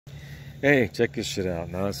Hey, check this shit out.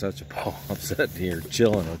 Now it's such a Paul. I'm sitting here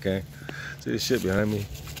chilling, okay? See this shit behind me?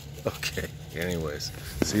 Okay. Anyways,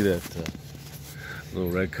 see that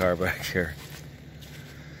little red car back here?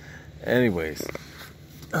 Anyways.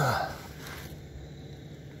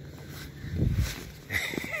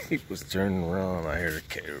 He was turning around. I heard a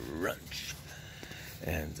crunch.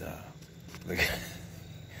 And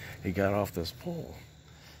he got off this pole.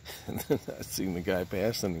 And then I seen the guy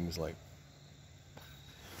pass and he was like,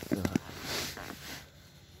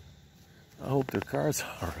 I hope their car's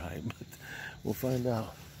alright, but we'll find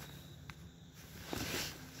out.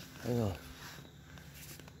 Hang on.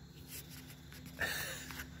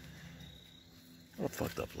 What a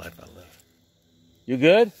fucked up life I live. You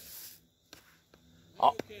good?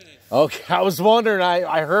 Oh, okay, I was wondering.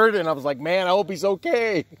 I heard it and I was like, man, I hope he's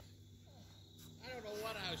okay. I don't know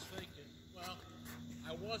what I was thinking. Well,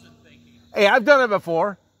 I wasn't thinking. Hey, I've done it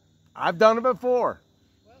before. I've done it before.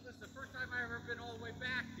 Well, this is the first time I've ever been all the way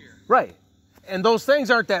back here. Right. And those things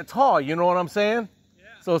aren't that tall, you know what I'm saying? Yeah.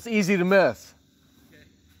 So it's easy to miss. Okay.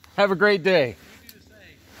 Have a great day. You do the same.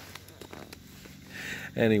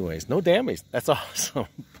 Anyways, no damage. That's awesome.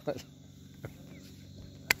 But,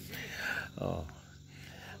 oh.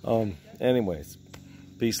 Anyways,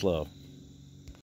 peace, love.